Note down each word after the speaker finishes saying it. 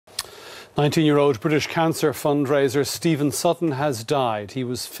19-year-old British cancer fundraiser Stephen Sutton has died. He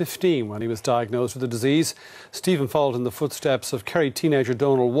was 15 when he was diagnosed with the disease. Stephen followed in the footsteps of Kerry teenager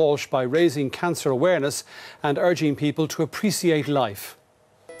Donal Walsh by raising cancer awareness and urging people to appreciate life.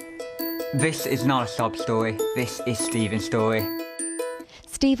 This is not a sob story, this is Stephen's story.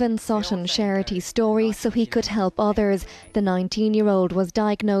 Stephen Sutton shared his story so he could help others. The 19-year-old was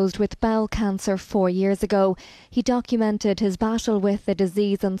diagnosed with bowel cancer 4 years ago. He documented his battle with the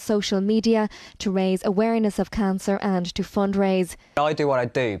disease on social media to raise awareness of cancer and to fundraise. I do what I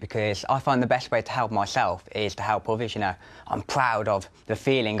do because I find the best way to help myself is to help others, you know. I'm proud of the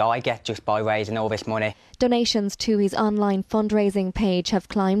feeling I get just by raising all this money. Donations to his online fundraising page have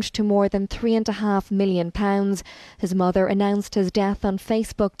climbed to more than £3.5 million. His mother announced his death on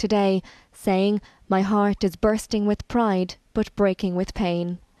Facebook today, saying, "My heart is bursting with pride, but breaking with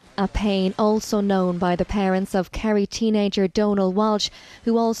pain." A pain also known by the parents of Kerry teenager Donal Walsh,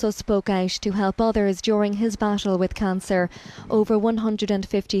 who also spoke out to help others during his battle with cancer. Over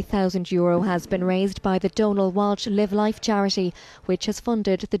 €150,000 has been raised by the Donal Walsh Live Life charity, which has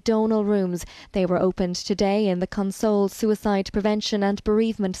funded the Donal Rooms. They were opened today in the Console Suicide Prevention and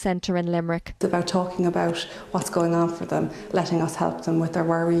Bereavement Centre in Limerick. It's about talking about what's going on for them, letting us help them with their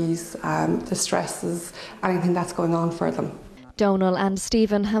worries, the stresses, anything that's going on for them. Donal and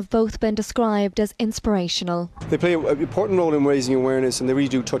Stephen have both been described as inspirational. They play an important role in raising awareness, and they really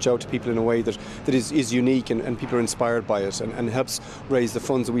do touch out to people in a way that is unique, and people are inspired by it, and helps raise the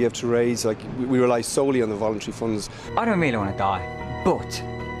funds that we have to raise. Like, we rely solely on the voluntary funds. I don't really want to die, but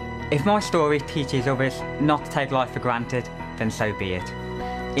if my story teaches others not to take life for granted, then so be it.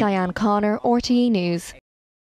 Diane Connor, RTE News.